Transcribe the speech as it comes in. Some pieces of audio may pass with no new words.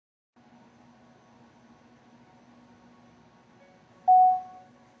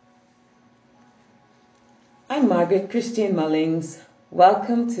I'm Margaret Christian Mullings.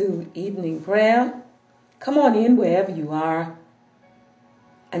 Welcome to evening prayer. Come on in wherever you are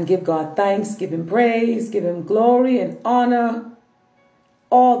and give God thanks, give Him praise, give Him glory and honor.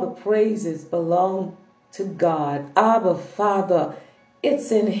 All the praises belong to God, Abba Father.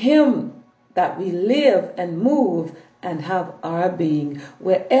 It's in Him that we live and move and have our being.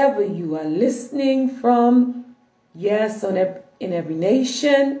 Wherever you are listening from, yes, in every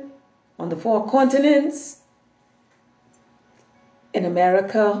nation, on the four continents, in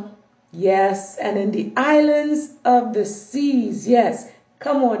America, yes, and in the islands of the seas, yes.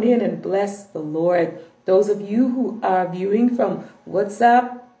 Come on in and bless the Lord. Those of you who are viewing from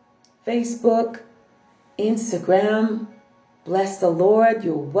WhatsApp, Facebook, Instagram, bless the Lord.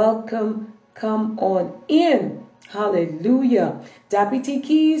 You're welcome. Come on in. Hallelujah. Dappy T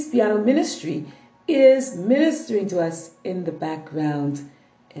Keys Piano Ministry is ministering to us in the background.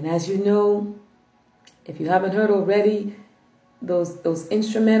 And as you know, if you haven't heard already, those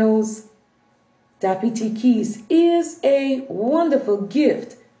instrumentals, Dappy T Keys is a wonderful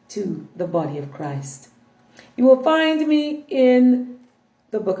gift to the body of Christ. You will find me in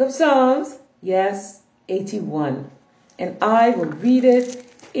the book of Psalms, yes, 81, and I will read it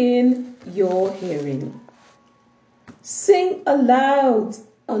in your hearing. Sing aloud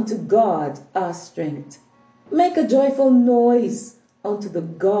unto God our strength. Make a joyful noise unto the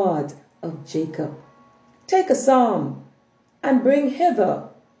God of Jacob. Take a psalm and bring hither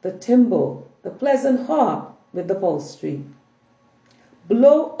the timbrel, the pleasant harp with the psaltery.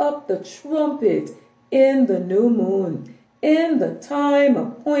 Blow up the trumpet in the new moon, in the time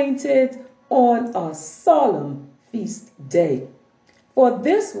appointed on a solemn feast day. For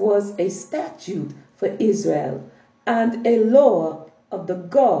this was a statute for Israel, and a law of the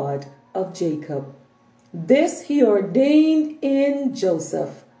God of Jacob. This he ordained in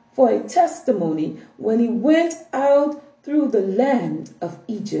Joseph for a testimony when he went out through the land of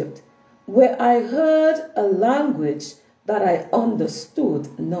Egypt, where I heard a language that I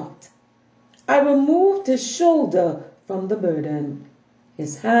understood not. I removed his shoulder from the burden.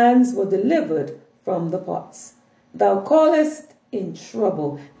 His hands were delivered from the pots. Thou callest in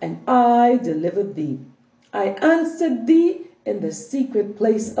trouble, and I delivered thee. I answered thee in the secret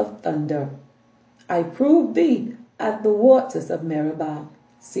place of thunder. I proved thee at the waters of Meribah.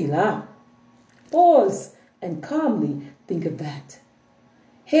 Selah. Pause and calmly think of that.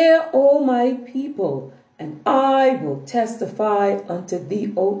 Hear, O my people, and I will testify unto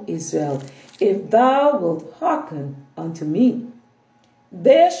thee, O Israel, if thou wilt hearken unto me.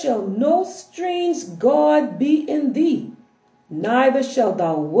 There shall no strange God be in thee, neither shalt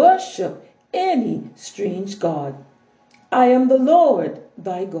thou worship any strange God. I am the Lord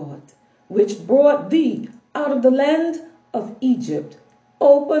thy God, which brought thee out of the land of Egypt.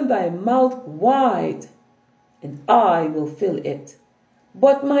 Open thy mouth wide, and I will fill it.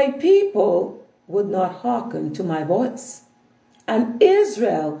 But my people would not hearken to my voice, and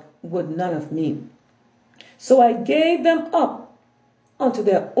Israel would none of me. So I gave them up unto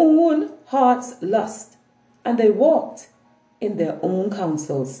their own heart's lust, and they walked in their own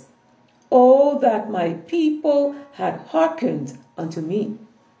counsels. Oh, that my people had hearkened unto me,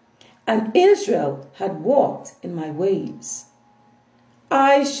 and Israel had walked in my ways.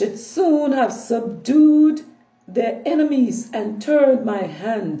 I should soon have subdued their enemies and turned my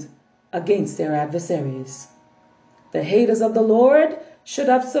hand against their adversaries. The haters of the Lord should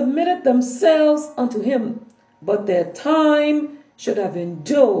have submitted themselves unto him, but their time should have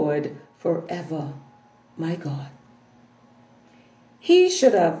endured forever. My God. He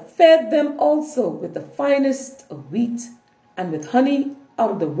should have fed them also with the finest of wheat, and with honey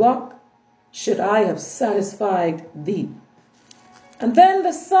out of the rock should I have satisfied thee. And then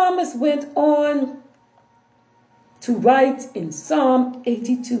the psalmist went on to write in Psalm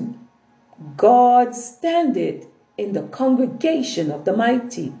 82, God standeth in the congregation of the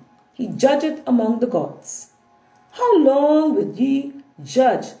mighty. He judgeth among the gods. How long will ye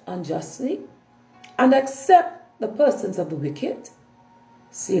judge unjustly and accept the persons of the wicked?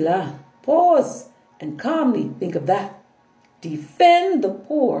 Selah. Pause and calmly think of that. Defend the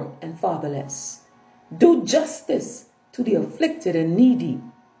poor and fatherless. Do justice to the afflicted and needy.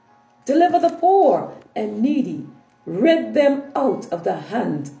 Deliver the poor and needy. Rid them out of the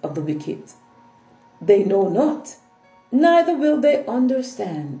hand of the wicked. They know not, neither will they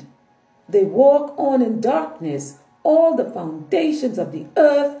understand. They walk on in darkness. All the foundations of the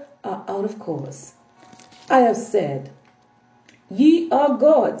earth are out of course. I have said, ye are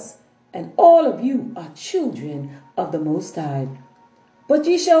gods, and all of you are children of the Most High. But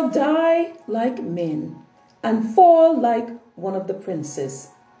ye shall die like men, and fall like one of the princes.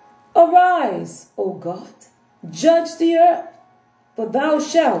 Arise, O God, Judge the earth, for thou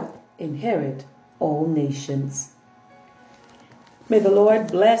shalt inherit all nations. May the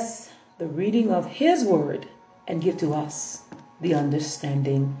Lord bless the reading of his word and give to us the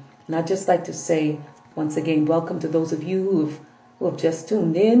understanding. And I'd just like to say once again, welcome to those of you who have just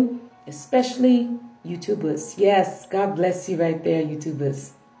tuned in, especially YouTubers. Yes, God bless you right there,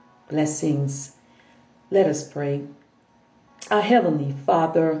 YouTubers. Blessings. Let us pray. Our Heavenly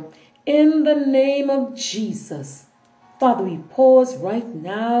Father, in the name of Jesus, Father, we pause right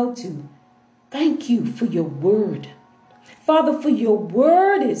now to thank you for your word. Father, for your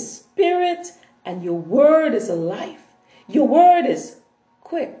word is spirit and your word is life. Your word is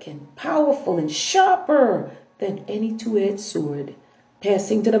quick and powerful and sharper than any two-edged sword,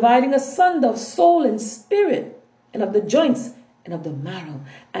 passing to dividing asunder of soul and spirit, and of the joints and of the marrow,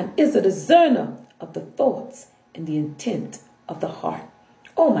 and is a discerner of the thoughts and the intent of the heart.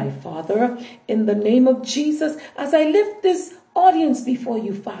 Oh, my Father, in the name of Jesus, as I lift this audience before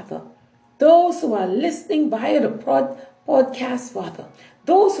you, Father, those who are listening via the podcast, Father,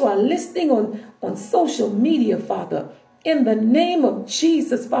 those who are listening on social media, Father, in the name of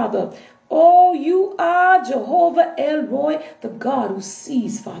Jesus, Father, oh, you are Jehovah El Roy, the God who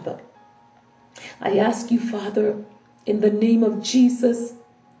sees, Father. I ask you, Father, in the name of Jesus,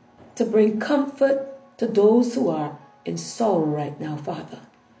 to bring comfort to those who are in sorrow right now, Father,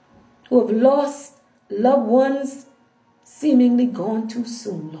 who have lost loved ones seemingly gone too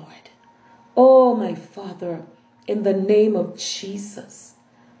soon, Lord. Oh, my Father, in the name of Jesus,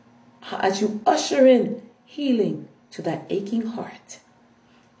 as you usher in healing to that aching heart.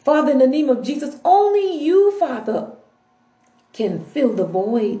 Father, in the name of Jesus, only you, Father, can fill the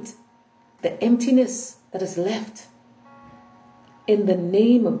void, the emptiness that is left. In the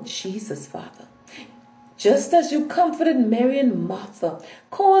name of Jesus, Father, just as you comforted Mary and Martha,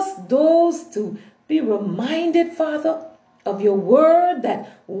 cause those to be reminded, Father, of your word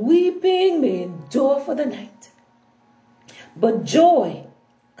that weeping may endure for the night, but joy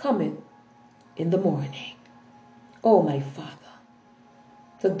cometh in the morning. Oh, my Father,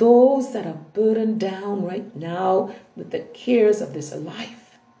 to those that are burdened down right now with the cares of this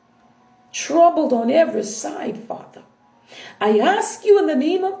life, troubled on every side, Father, I ask you in the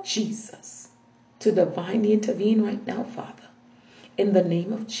name of Jesus to divinely intervene right now, Father, in the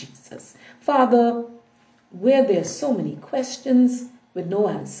name of Jesus. Father, where there are so many questions with no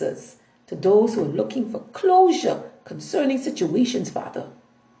answers, to those who are looking for closure concerning situations, Father,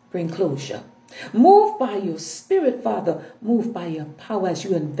 bring closure. Move by your spirit, Father. Move by your power as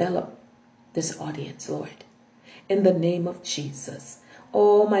you envelop this audience, Lord. In the name of Jesus.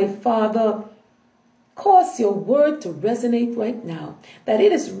 Oh, my Father, cause your word to resonate right now. That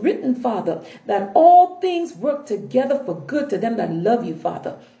it is written, Father, that all things work together for good to them that love you,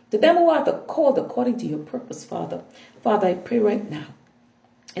 Father. To them who are called according to your purpose, Father. Father, I pray right now,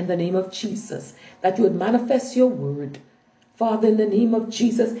 in the name of Jesus, that you would manifest your word, Father, in the name of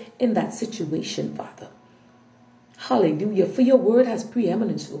Jesus, in that situation, Father. Hallelujah. For your word has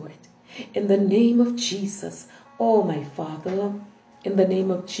preeminence, Lord. In the name of Jesus. Oh, my Father, in the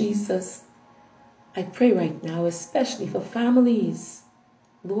name of Jesus, I pray right now, especially for families,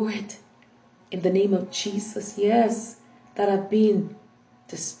 Lord, in the name of Jesus, yes, that have been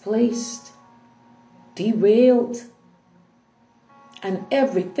displaced, derailed, and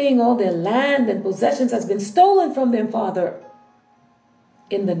everything, all their land and possessions has been stolen from them, Father.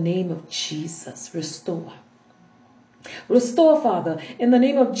 In the name of Jesus, restore. Restore, Father. In the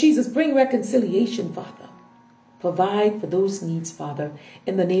name of Jesus, bring reconciliation, Father. Provide for those needs, Father,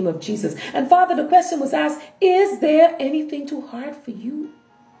 in the name of Jesus. And Father, the question was asked, is there anything too hard for you?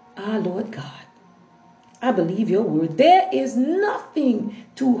 Ah, Lord God, I believe your word. There is nothing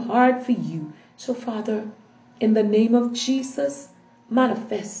too hard for you. So, Father, in the name of Jesus,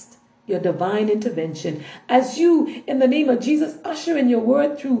 manifest your divine intervention as you, in the name of Jesus, usher in your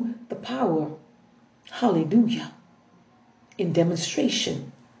word through the power. Hallelujah. In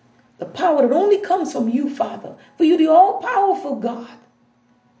demonstration. The power that only comes from you, Father. For you, the all-powerful God.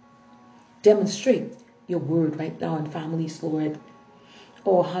 Demonstrate your word right now in families, Lord.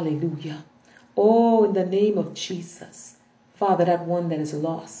 Oh, hallelujah. Oh, in the name of Jesus. Father, that one that is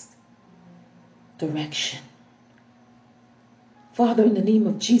lost. Direction. Father, in the name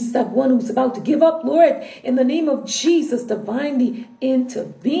of Jesus, that one who's about to give up, Lord, in the name of Jesus, divinely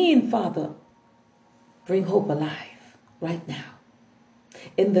intervene, Father. Bring hope alive right now.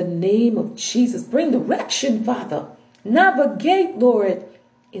 In the name of Jesus, bring direction, Father. Navigate, Lord,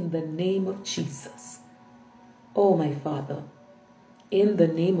 in the name of Jesus. Oh, my Father, in the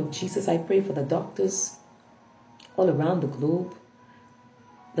name of Jesus, I pray for the doctors all around the globe,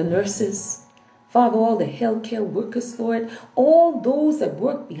 the nurses. Father, all the healthcare workers, Lord, all those that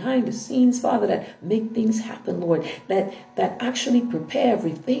work behind the scenes, Father, that make things happen, Lord, that actually prepare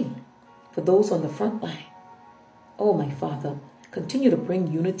everything for those on the front line. Oh, my Father, continue to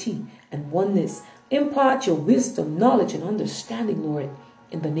bring unity and oneness. Impart your wisdom, knowledge, and understanding, Lord,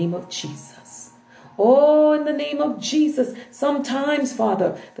 in the name of Jesus. Oh, in the name of Jesus. Sometimes,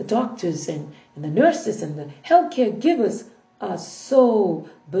 Father, the doctors and the nurses and the healthcare givers are so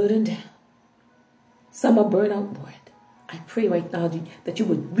burdened down. Some are burned out, Lord. I pray right now that you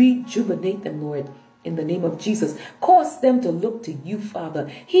would rejuvenate them, Lord, in the name of Jesus. Cause them to look to you, Father.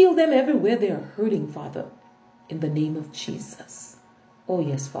 Heal them everywhere they are hurting, Father, in the name of Jesus. Oh,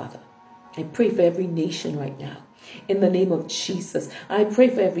 yes, Father. I pray for every nation right now, in the name of Jesus. I pray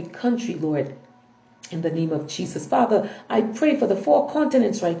for every country, Lord, in the name of Jesus. Father, I pray for the 4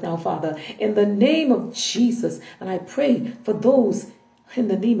 continents right now, Father, in the name of Jesus. And I pray for those in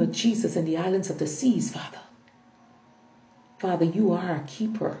the name of Jesus in the islands of the seas, Father. Father, you are a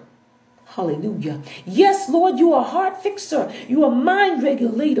keeper. Hallelujah. Yes, Lord, you are a heart fixer. You are mind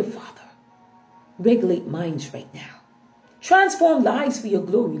regulator, Father. Regulate minds right now. Transform lives for your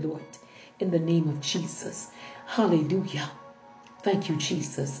glory, Lord, in the name of Jesus. Hallelujah. Thank you,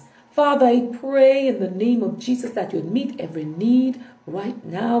 Jesus. Father, I pray in the name of Jesus that you would meet every need right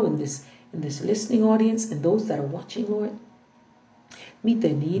now in this listening audience and those that are watching, Lord. Meet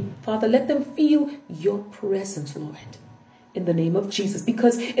their need. Father, let them feel your presence, Lord, in the name of Jesus,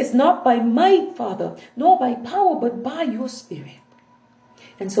 because it's not by might, Father, nor by power, but by your Spirit.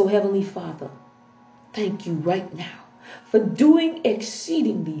 And so, Heavenly Father, thank you right now for doing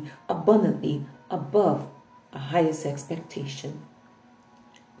exceedingly abundantly above our highest expectation.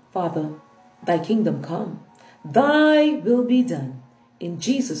 Father, thy kingdom come, thy will be done. In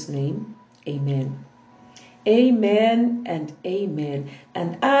Jesus' name, amen. Amen and amen.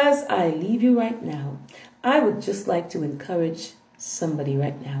 And as I leave you right now, I would just like to encourage somebody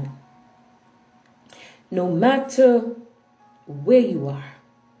right now. No matter where you are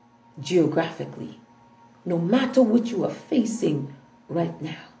geographically, no matter what you are facing right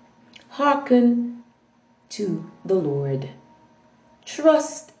now, hearken to the Lord.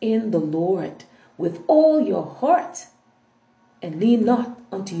 Trust in the Lord with all your heart, and lean not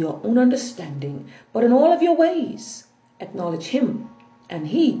unto your own understanding, but in all of your ways acknowledge him, and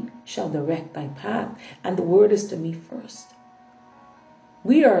he shall direct thy path. And the word is to me first.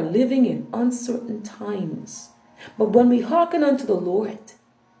 We are living in uncertain times, but when we hearken unto the Lord,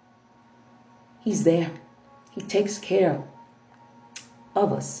 he's there. He takes care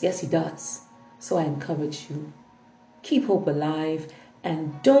of us. Yes, he does. So I encourage you, keep hope alive,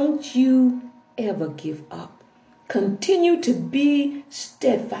 and don't you ever give up. Continue to be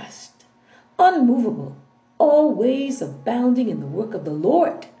steadfast, unmovable, always abounding in the work of the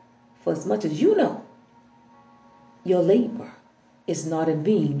Lord. For as much as you know, your labor is not in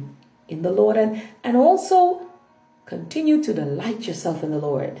vain in the Lord. And also continue to delight yourself in the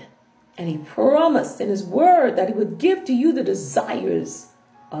Lord. And he promised in his word that he would give to you the desires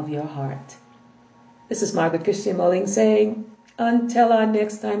of your heart. This is Margaret Christian Mulling saying, until our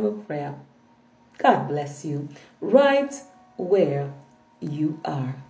next time of prayer, God bless you right where you are.